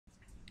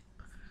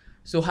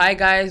So hi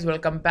guys,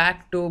 welcome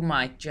back to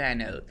my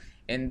channel.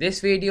 In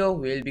this video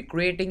we'll be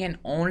creating an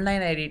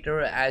online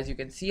editor. As you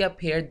can see up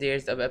here,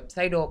 there's a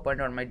website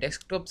opened on my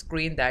desktop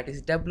screen, that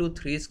is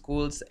W3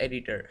 Schools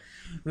editor.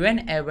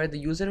 Whenever the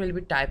user will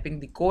be typing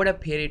the code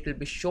up here, it will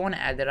be shown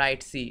at the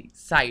right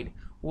side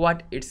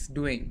what it's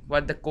doing,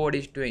 what the code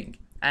is doing,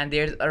 and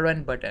there's a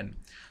run button.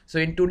 So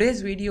in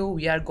today's video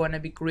we are going to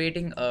be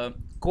creating a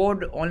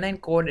online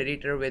code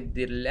editor with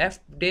the left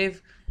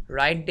div,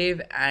 right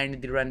div,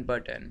 and the run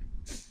button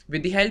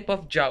with the help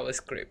of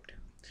JavaScript.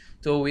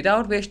 So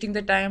without wasting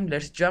the time,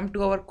 let's jump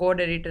to our code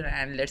editor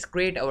and let's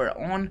create our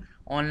own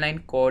online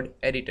code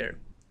editor.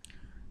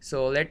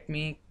 So let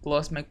me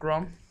close my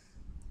Chrome,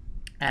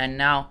 and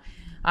now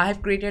I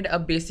have created a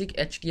basic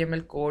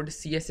HTML code,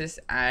 CSS,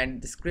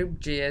 and the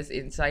script.js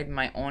inside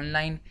my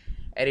online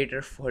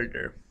editor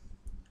folder.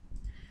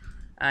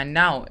 And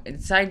now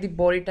inside the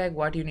body tag,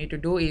 what you need to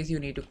do is you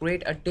need to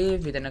create a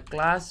div within a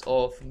class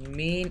of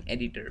main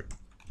editor.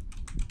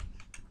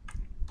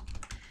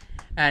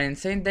 And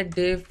inside that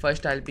div,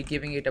 first I'll be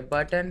giving it a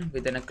button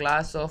within a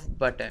class of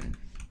button,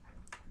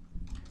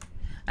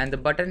 and the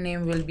button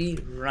name will be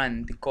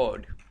run the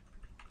code.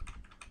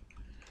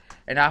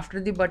 And after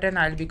the button,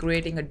 I'll be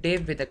creating a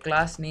div with a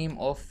class name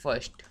of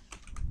first.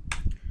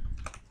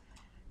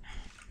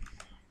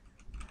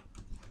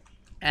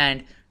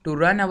 And to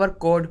run our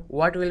code,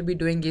 what we'll be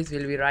doing is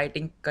we'll be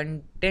writing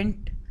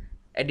content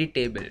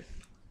editable.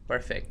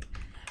 Perfect.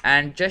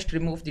 And just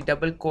remove the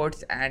double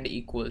quotes and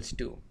equals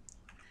to.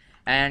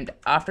 And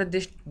after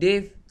this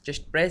div,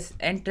 just press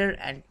enter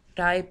and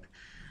type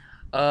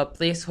a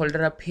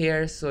placeholder up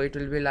here, so it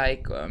will be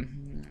like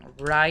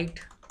write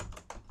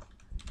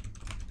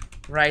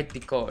the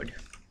code.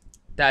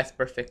 That's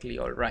perfectly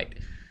all right.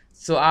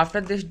 So after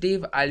this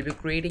div, I'll be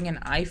creating an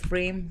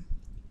iframe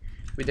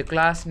with the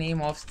class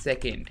name of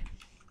second,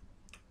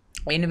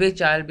 in which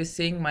I'll be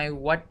seeing my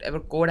whatever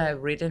code I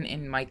have written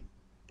in my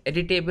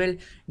editable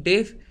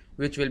div,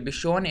 which will be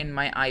shown in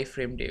my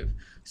iframe div.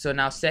 So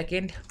now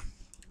second,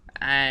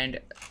 and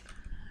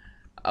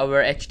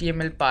our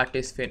HTML part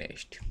is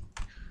finished.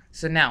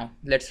 So now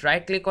let's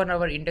right click on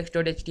our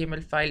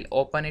index.html file,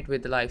 open it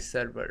with the live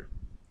server.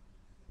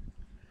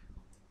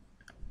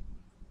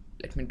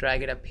 Let me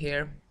drag it up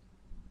here.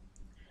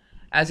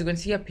 As you can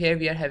see up here,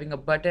 we are having a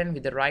button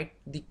with the write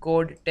the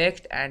code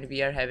text, and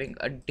we are having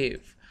a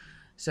div.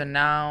 So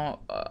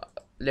now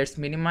let's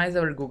minimize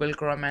our Google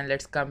Chrome and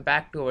let's come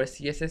back to our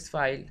CSS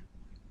file.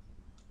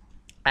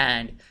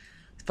 And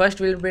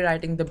first we'll be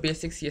writing the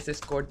basic CSS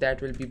code,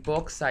 that will be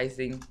box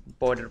sizing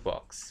border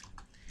box.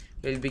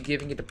 We'll be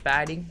giving it a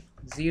padding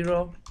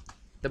 0.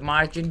 The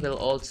margin will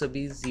also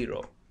be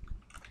 0.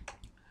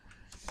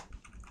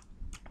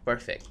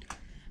 Perfect.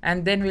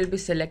 And then we'll be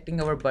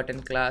selecting our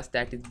button class,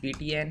 that is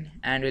btn,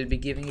 and we'll be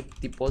giving it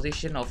the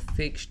position of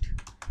fixed.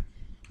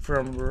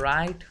 From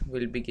right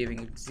we'll be giving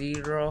it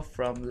 0,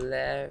 from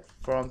left,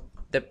 from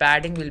the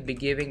padding we'll be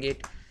giving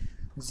it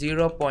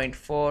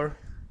 0.4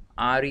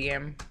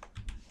 rem.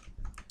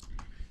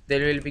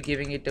 Then we'll be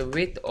giving it a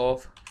width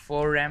of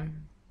 4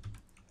 rem.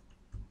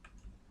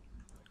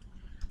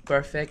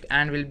 Perfect.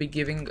 And we'll be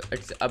giving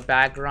it a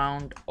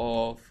background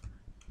of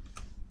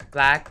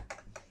black,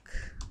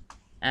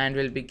 and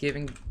we'll be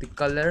giving the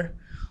color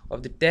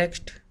of the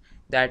text,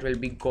 that will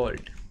be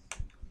gold.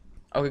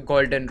 Okay,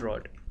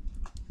 goldenrod.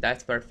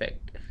 That's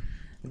perfect.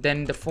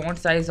 Then the font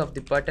size of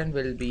the button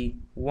will be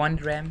 1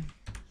 rem,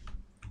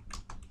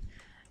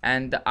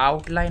 and the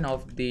outline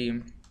of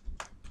the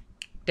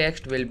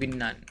text will be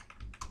none.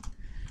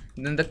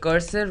 Then the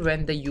cursor,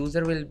 when the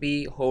user will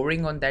be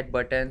hovering on that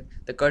button,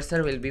 the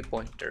cursor will be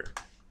pointer.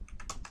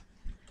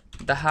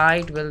 The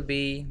height will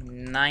be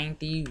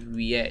 90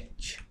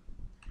 VH.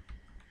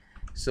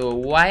 So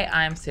why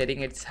I am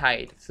setting its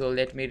height? So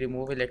let me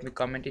remove it, let me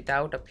comment it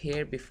out up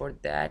here. Before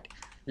that,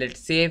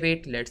 let's save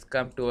it. Let's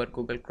come to our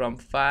Google Chrome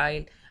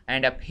file,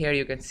 and up here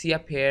you can see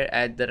up here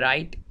at the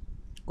right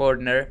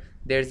corner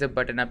there's a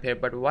button up here,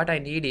 but what I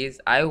need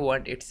is I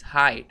want its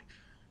height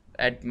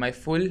at my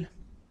full,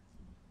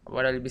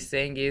 what I'll be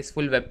saying is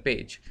full web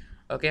page.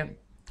 Okay,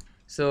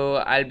 so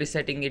I'll be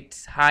setting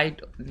its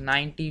height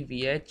 90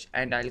 VH,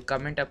 and I'll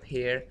comment up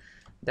here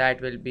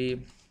that will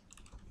be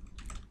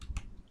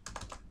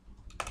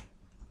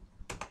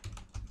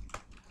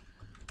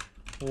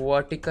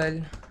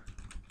vertical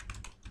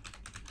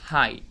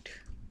height.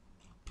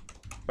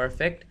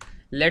 Perfect.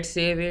 Let's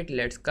save it.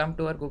 Let's come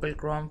to our Google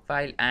Chrome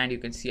file, and you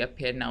can see up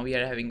here now we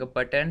are having a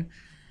button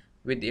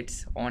with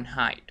its own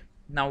height.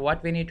 Now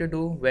what we need to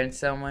do, when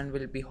someone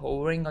will be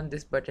hovering on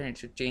this button, it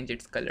should change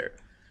its color.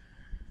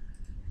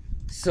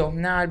 So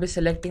now I'll be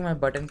selecting my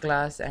button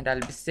class, and I'll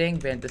be saying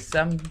when the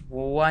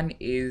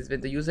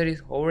user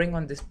is hovering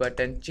on this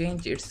button,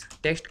 change its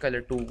text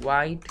color to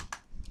white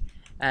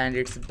and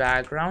its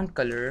background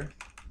color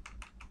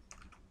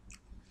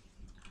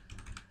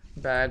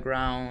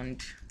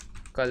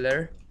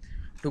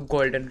to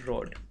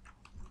goldenrod.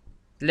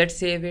 Let's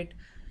save it.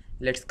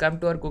 Let's come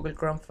to our Google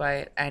Chrome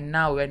file, and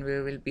now when we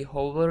will be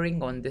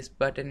hovering on this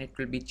button, it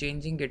will be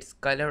changing its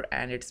color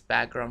and its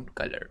background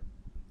color.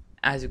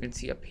 as you can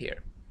see up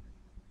here.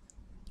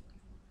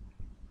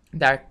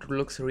 That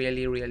looks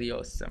really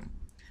awesome.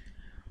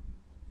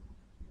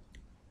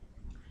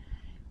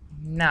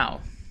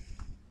 Now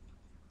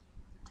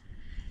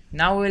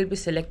we'll be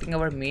selecting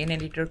our main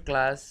editor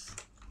class,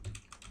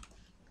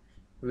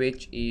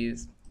 which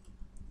is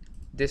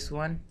this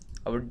one,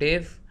 our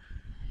div,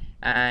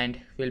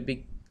 and we'll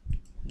be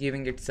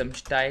giving it some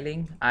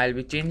styling. I'll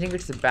be changing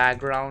its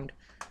background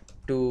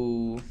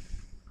to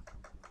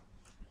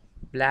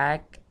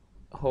black,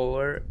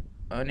 hover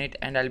on it,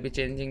 and I'll be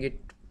changing it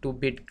to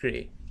bit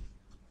gray.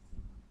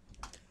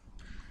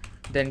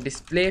 Then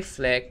display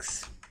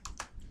flex,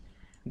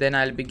 then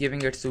I'll be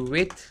giving its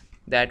width,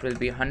 that will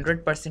be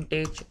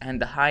 100%,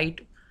 and the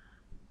height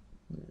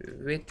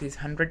width is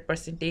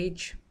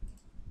 100%.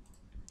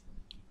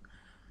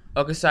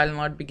 Okay, so I'll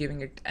not be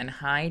giving it an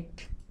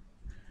height,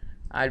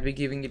 I'll be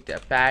giving it a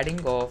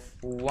padding of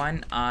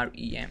 1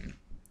 rem,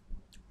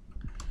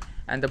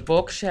 and the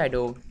box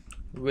shadow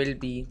will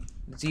be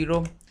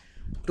 0,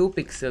 2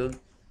 pixel,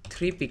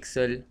 3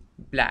 pixel,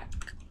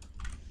 black.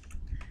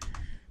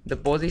 The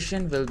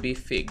position will be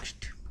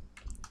fixed.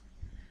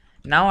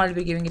 Now I'll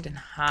be giving it a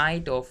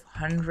height of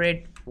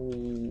 100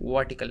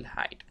 vertical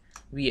height,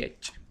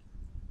 VH.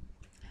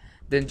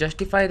 Then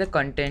justify the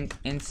content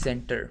in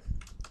center.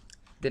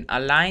 Then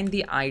align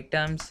the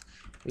items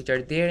which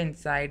are there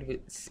inside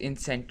in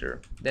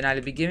center. Then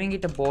I'll be giving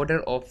it a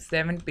border of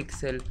 7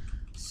 pixel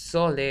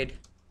solid.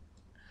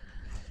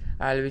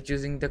 I'll be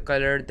choosing the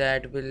color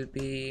that will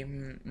be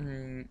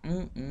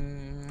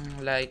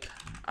like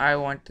I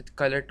want the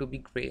color to be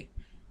gray.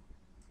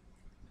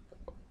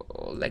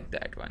 Oh, like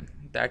that one.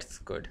 That's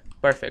good.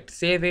 Perfect.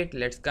 Save it.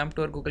 Let's come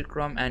to our Google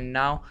Chrome, and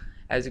now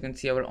as you can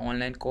see, our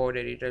online code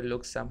editor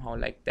looks somehow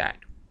like that.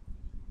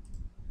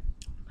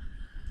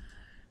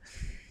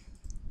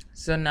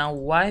 So now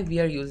why we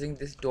are using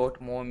this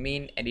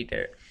main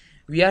editor?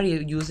 We are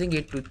using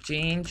it to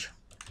change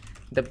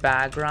the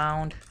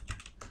background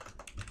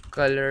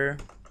color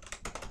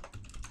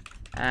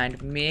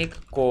and make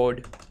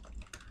code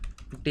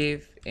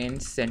div in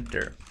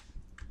center.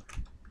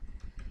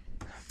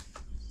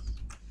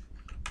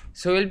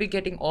 So we'll be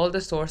getting all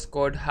the source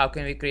code, how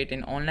can we create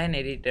an online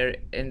editor,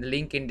 in the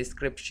link in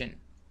description.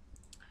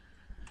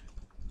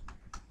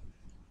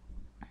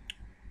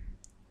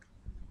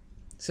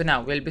 So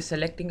now we'll be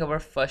selecting our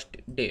first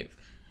div,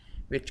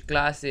 which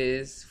class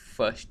is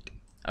first.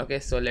 Okay,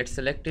 so let's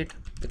select it.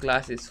 The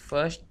class is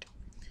first,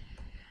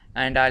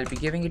 and I'll be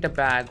giving it a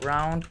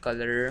background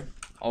color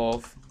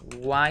of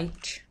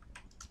white.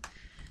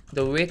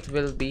 The width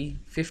will be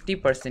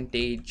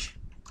 50%.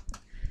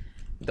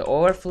 The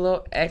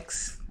overflow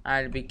X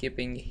I'll be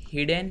keeping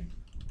hidden.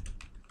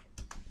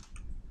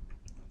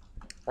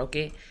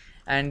 Okay,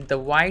 and the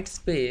white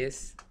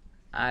space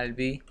I'll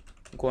be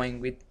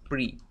going with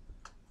pre,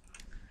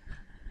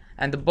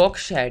 and the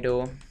box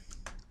shadow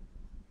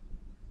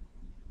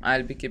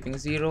I'll be keeping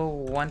 0,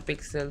 1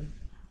 pixel,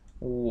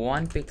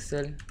 1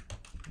 pixel,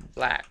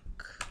 black.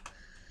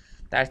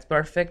 That's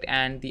perfect.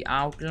 And the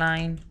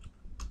outline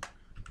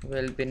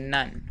will be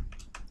none.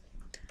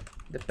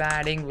 The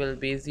padding will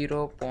be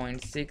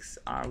 0.6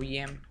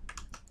 rem,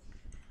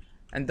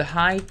 and the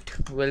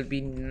height will be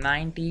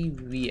 90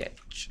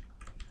 vh.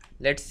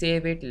 Let's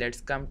save it.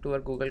 Let's come to our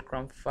Google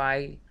Chrome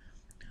file.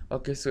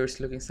 Okay, so it's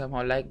looking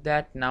somehow like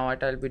that. Now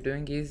what I'll be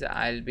doing is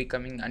I'll be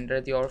coming under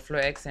the overflow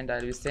X, and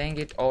I'll be saying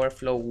it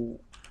overflow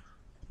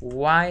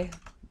Y,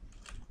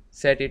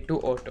 set it to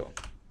auto.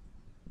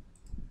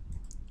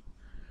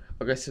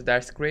 Okay, so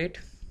that's great.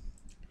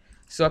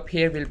 So up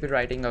here we'll be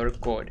writing our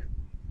code.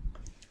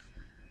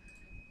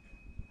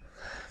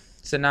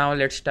 So now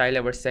let's style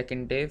our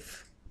second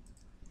div,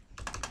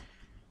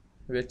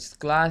 which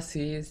class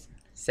is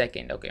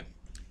second. Okay,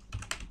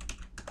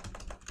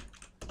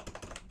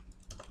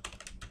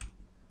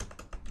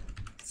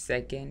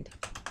 second.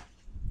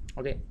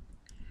 Okay,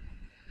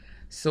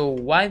 so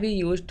why we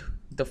used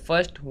the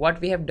first, what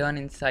we have done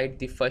inside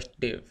the first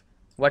div,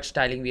 what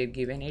styling we have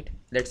given it.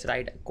 Let's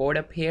write a code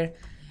up here.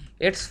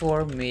 It's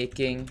for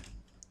making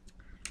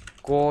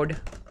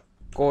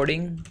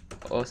coding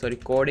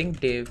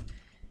div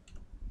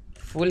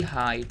full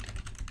height,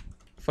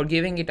 for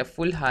giving it a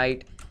full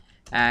height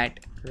at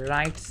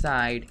right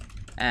side,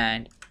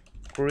 and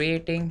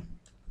creating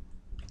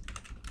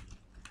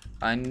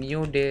a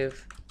new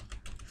div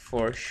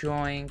for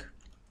showing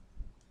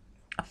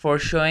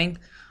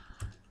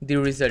the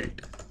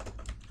result.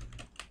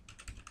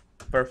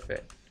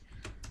 Perfect.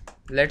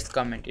 Let's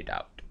comment it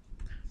out.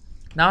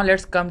 Now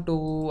let's come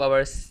to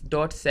our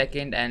dot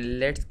second, and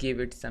let's give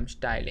it some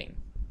styling.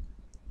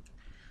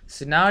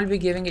 So now I'll be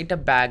giving it a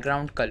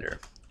background color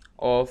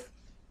of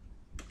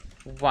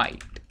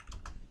white.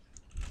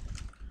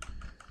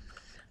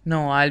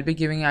 No, I'll be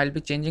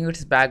changing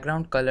its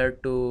background color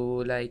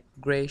to like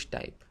grayish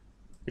type.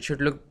 It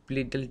should look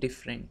little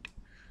different,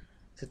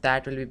 so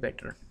that will be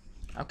better.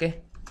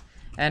 Okay,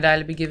 and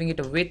I'll be giving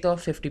it a width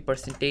of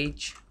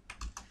 50%.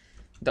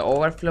 The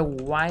overflow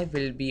Y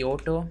will be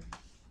auto.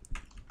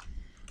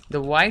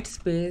 The white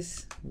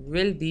space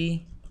will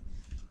be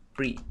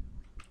pre.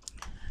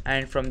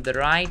 and from the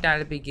right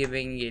I'll be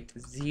giving it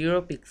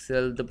 0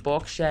 pixel. The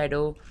box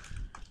shadow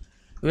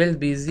will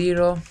be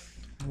 0,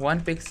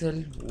 1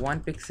 pixel, 1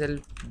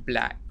 pixel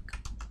black.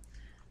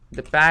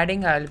 The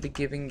padding I'll be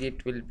giving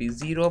it will be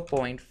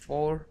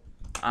 0.4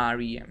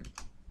 rem.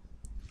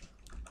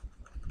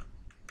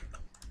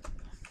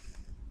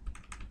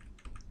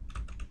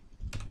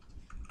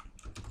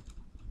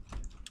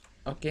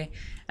 Okay,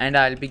 and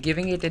I'll be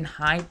giving it in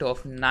height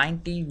of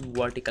 90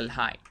 vertical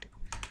height.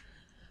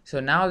 So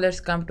now let's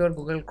come to our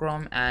Google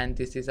Chrome, and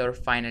this is our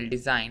final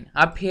design.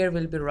 Up here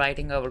we'll be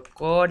writing our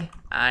code,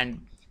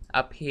 and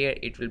up here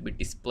it will be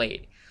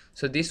displayed.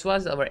 So this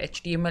was our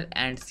HTML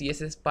and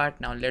CSS part.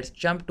 Now let's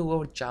jump to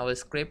our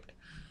JavaScript,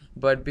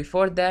 but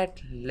before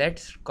that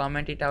let's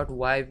comment it out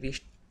why we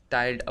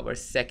styled our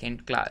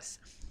second class.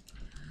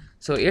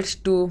 So it's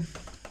to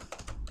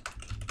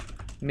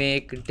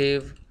make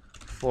div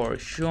for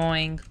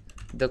showing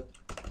the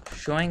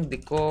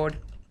code,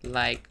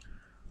 like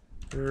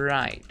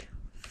right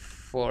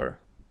for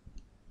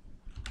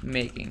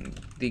making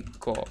the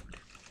code.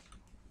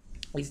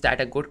 Is that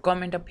a good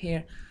comment up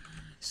here?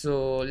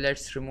 So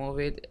let's remove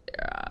it.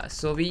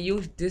 So we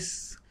use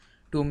this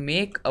to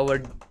make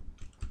our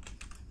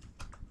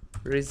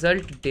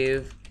result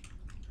div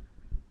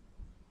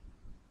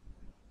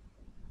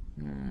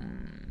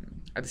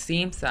at the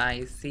same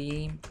size,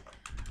 same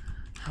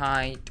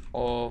height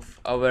of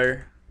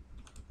our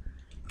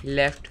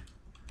left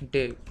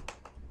div,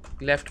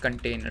 left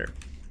container.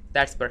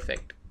 That's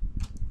perfect.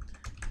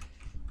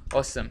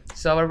 Awesome.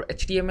 So our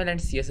HTML and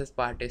CSS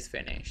part is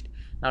finished.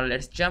 Now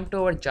let's jump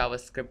to our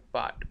JavaScript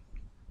part.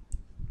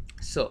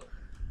 So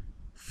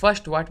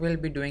first what we'll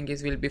be doing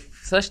is we'll be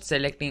first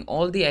selecting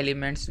all the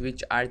elements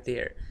which are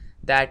there.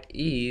 That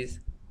is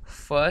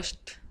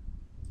first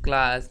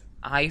class,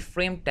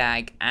 iframe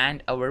tag,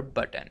 and our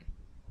button,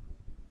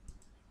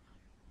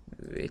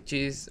 which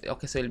is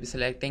okay. So we'll be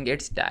selecting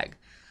its tag.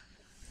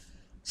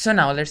 So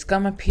now let's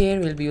come up here.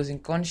 We'll be using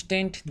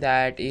constant,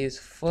 that is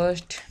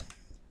first,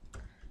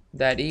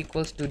 that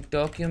equals to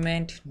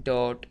document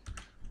dot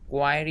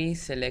query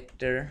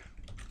selector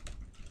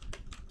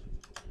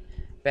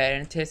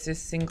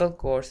parenthesis single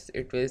quotes,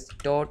 it was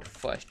dot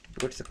first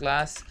because it's a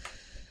class.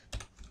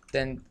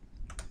 Then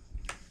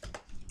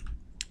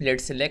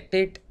let's select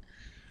it,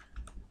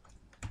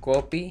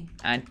 copy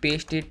and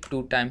paste it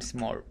 2 times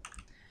more.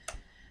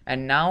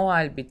 And now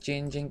I'll be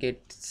changing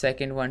it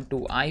second one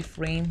to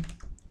iframe,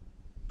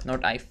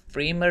 not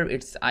iframer,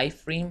 it's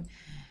iframe,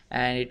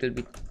 and it will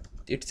be,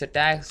 it's a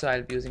tag, so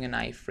I'll be using an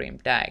iframe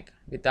tag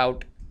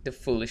without the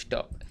full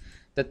stop.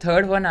 The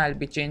third one I'll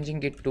be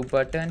changing it to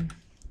button,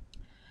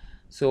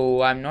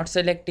 so I'm not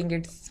selecting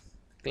its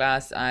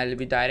class, I'll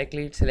be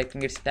directly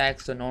selecting its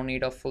tag, so no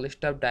need of full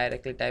stop,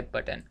 directly type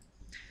button.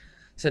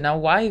 So now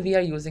why we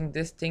are using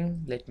this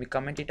thing, let me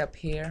comment it up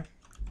here.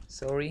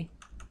 Sorry,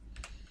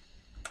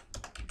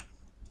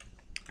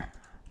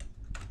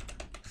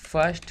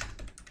 first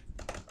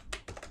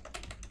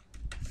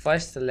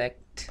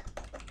select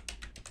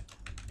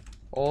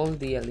all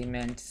the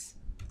elements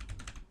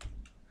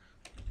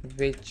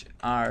which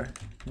are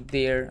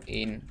there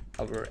in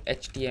our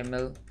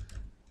HTML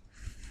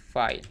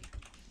file.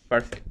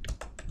 Perfect.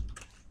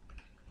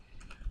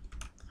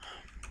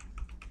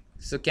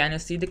 So can you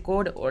see the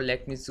code, or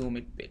let me zoom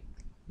it bit?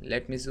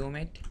 Let me zoom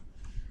it.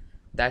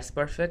 That's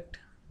perfect.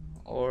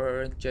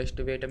 Or just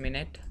wait a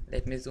minute,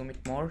 let me zoom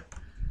it more.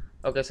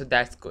 Okay, so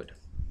that's good.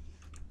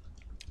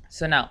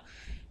 So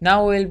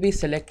now we'll be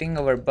selecting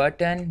our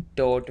button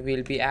dot,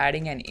 we'll be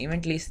adding an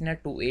event listener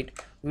to it.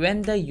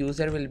 When the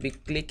user will be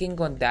clicking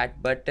on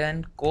that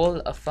button, call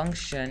a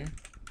function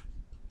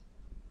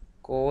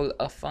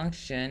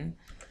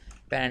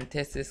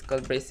parenthesis call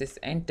braces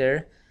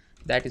enter,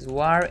 that is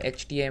var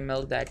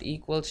html that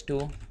equals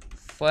to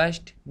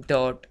first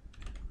dot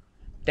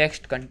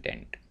text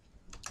content.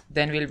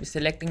 Then we'll be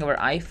selecting our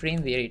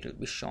iframe where it will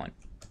be shown,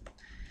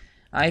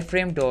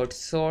 iframe dot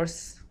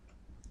source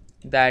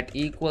that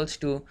equals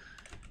to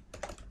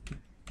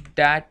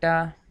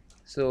data,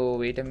 so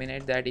wait a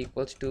minute, that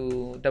equals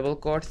to double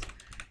quotes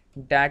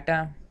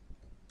data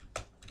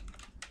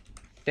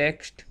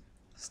text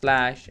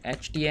slash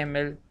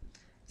html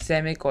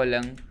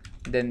semicolon,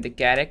 then the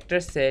character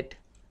set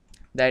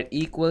that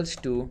equals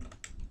to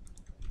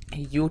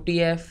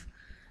utf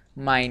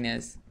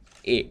minus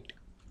 8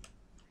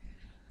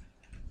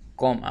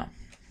 comma,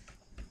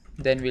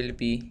 then we'll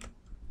be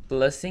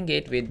plusing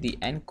it with the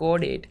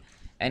encode, it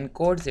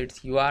encodes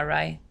its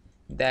URI,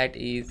 that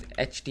is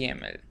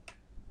HTML.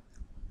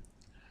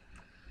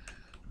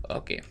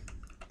 Okay,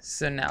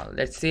 so now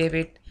let's save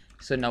it.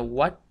 So now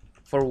what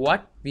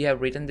we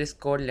have written this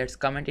code, let's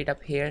comment it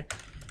up here,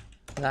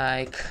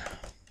 like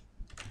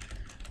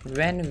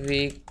when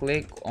we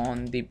click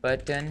on the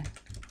button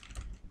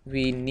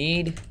we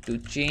need to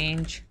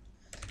change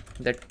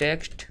the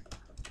text,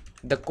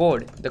 the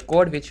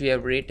code which we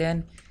have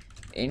written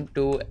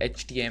into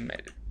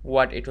HTML,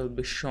 what it will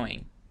be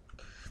showing.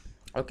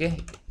 Okay,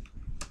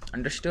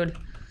 understood.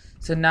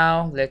 So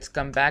now let's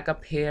come back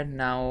up here.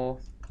 Now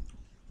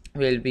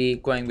we'll be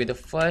going with the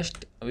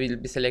first we'll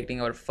be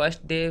selecting our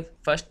first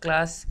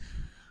class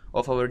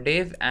of our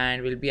div,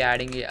 and we'll be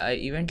adding a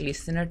event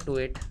listener to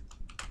it.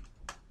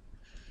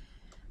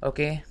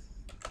 Okay,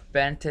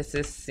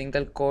 parenthesis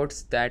single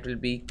quotes, that will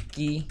be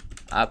key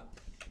up,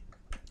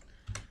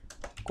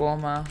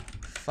 comma,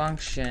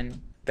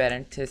 function,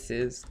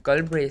 parenthesis,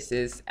 curly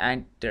braces,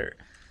 enter,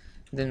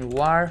 then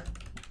var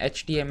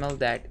html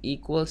that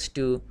equals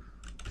to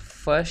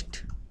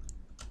first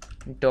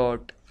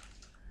dot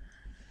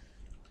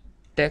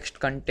text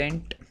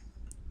content.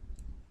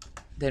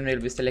 Then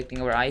we'll be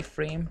selecting our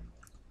iframe,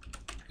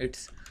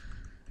 its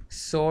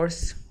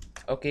source,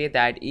 okay,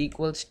 that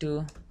equals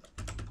to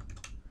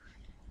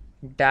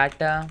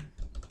data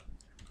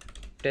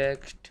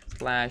text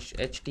slash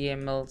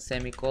html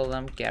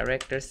semicolon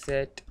character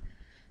set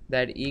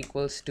that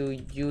equals to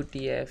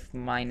utf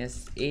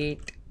minus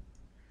 8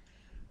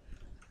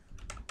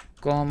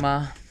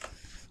 comma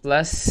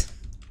plus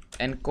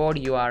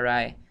encode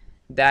URI,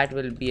 that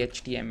will be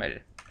HTML.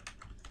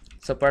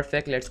 So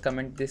perfect, let's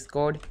comment this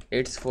code.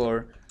 It's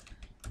for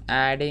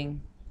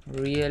adding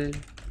real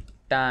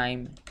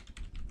time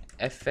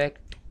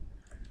effect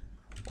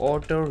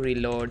auto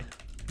reload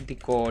the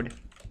code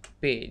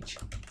page.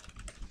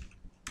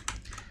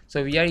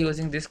 So we are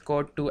using this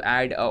code to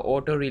add a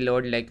auto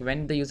reload, like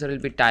when the user will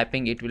be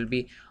typing, it will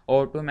be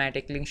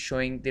automatically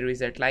showing the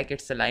result like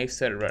it's a live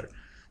server.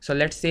 So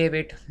let's save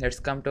it. Let's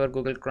come to our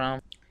Google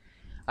Chrome.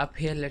 Up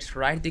here, let's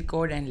write the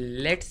code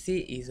and let's see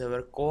is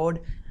our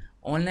code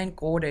online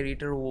code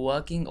editor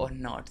working or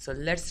not. So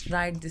let's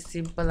write this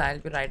simple. I'll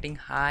be writing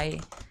hi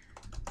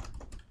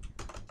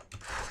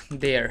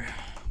there,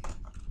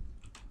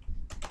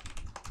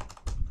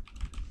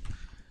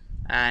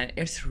 and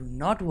it's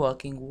not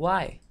working.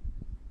 Why?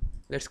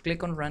 Let's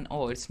click on run.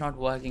 Oh, it's not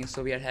working,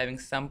 so we are having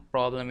some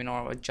problem in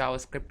our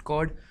JavaScript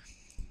code.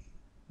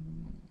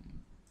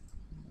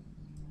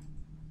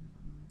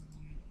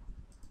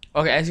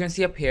 Okay, as you can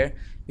see up here,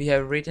 we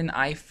have written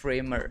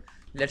iframer.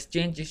 Let's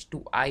change this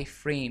to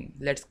iframe.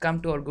 Let's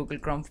come to our Google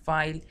Chrome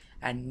file,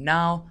 and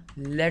now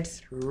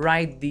let's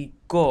write the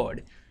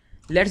code.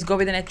 Let's go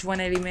with an h1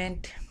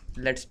 element.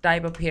 Let's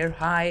type up here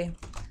hi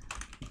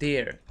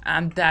there,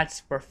 and that's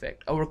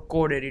perfect. Our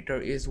code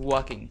editor is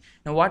working.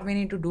 Now what we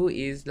need to do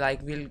is, like,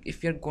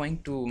 if you're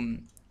going to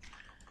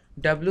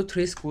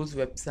W3 School's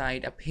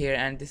website up here,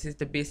 and this is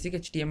the basic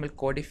HTML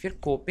code, if you're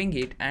copying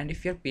it and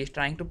if you're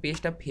trying to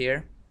paste up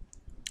here,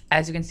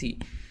 as you can see,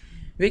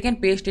 we can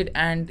paste it,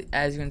 and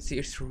as you can see,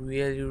 it's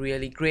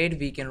really great.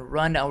 We can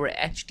run our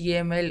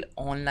HTML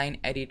online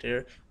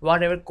editor.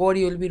 Whatever code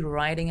you will be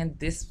writing in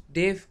this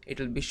div, it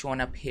will be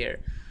shown up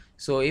here.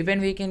 So even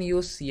we can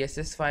use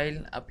CSS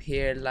file up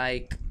here,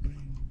 like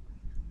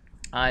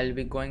I'll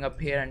be going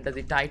up here under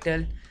the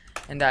title,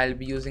 and I'll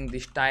be using the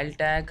style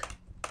tag.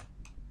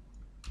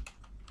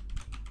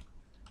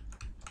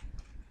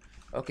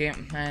 Okay,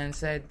 and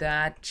inside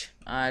that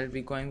I'll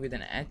be going with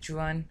an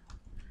h1,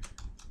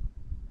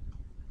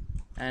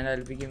 and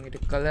I'll be giving it a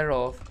color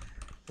of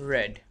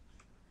red.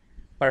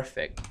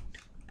 Perfect.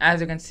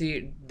 As you can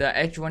see, the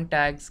h1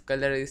 tag's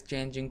color is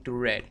changing to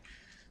red.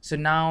 So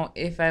now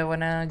if I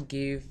wanna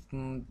give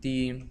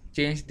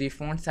change the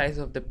font size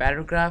of the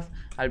paragraph,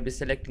 I'll be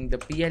selecting the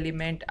p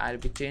element. I'll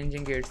be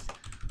changing its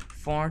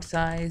font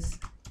size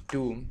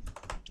to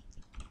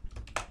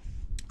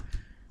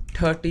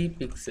 30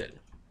 pixel.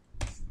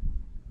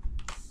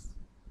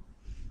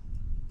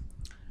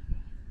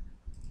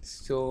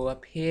 So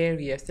up here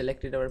we have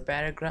selected our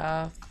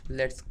paragraph.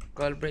 Let's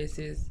curly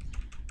braces.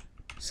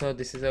 So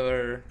this is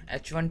our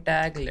h1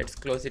 tag. Let's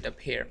close it up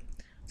here.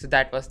 So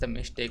that was the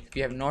mistake.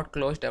 We have not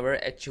closed our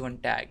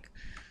h1 tag.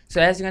 So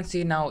as you can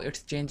see, now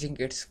it's changing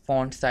its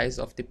font size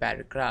of the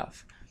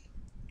paragraph.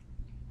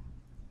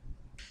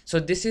 So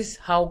this is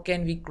how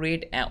can we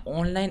create an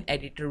online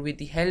editor with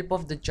the help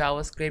of the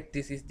JavaScript.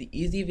 This is the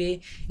easy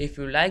way. If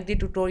you like the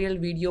tutorial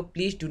video,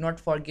 please do not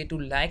forget to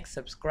like,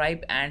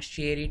 subscribe and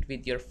share it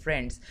with your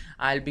friends.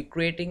 I'll be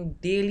creating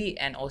daily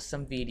and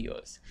awesome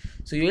videos.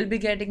 So you will be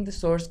getting the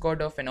source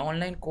code of an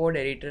online code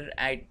editor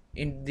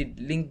in the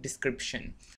link description.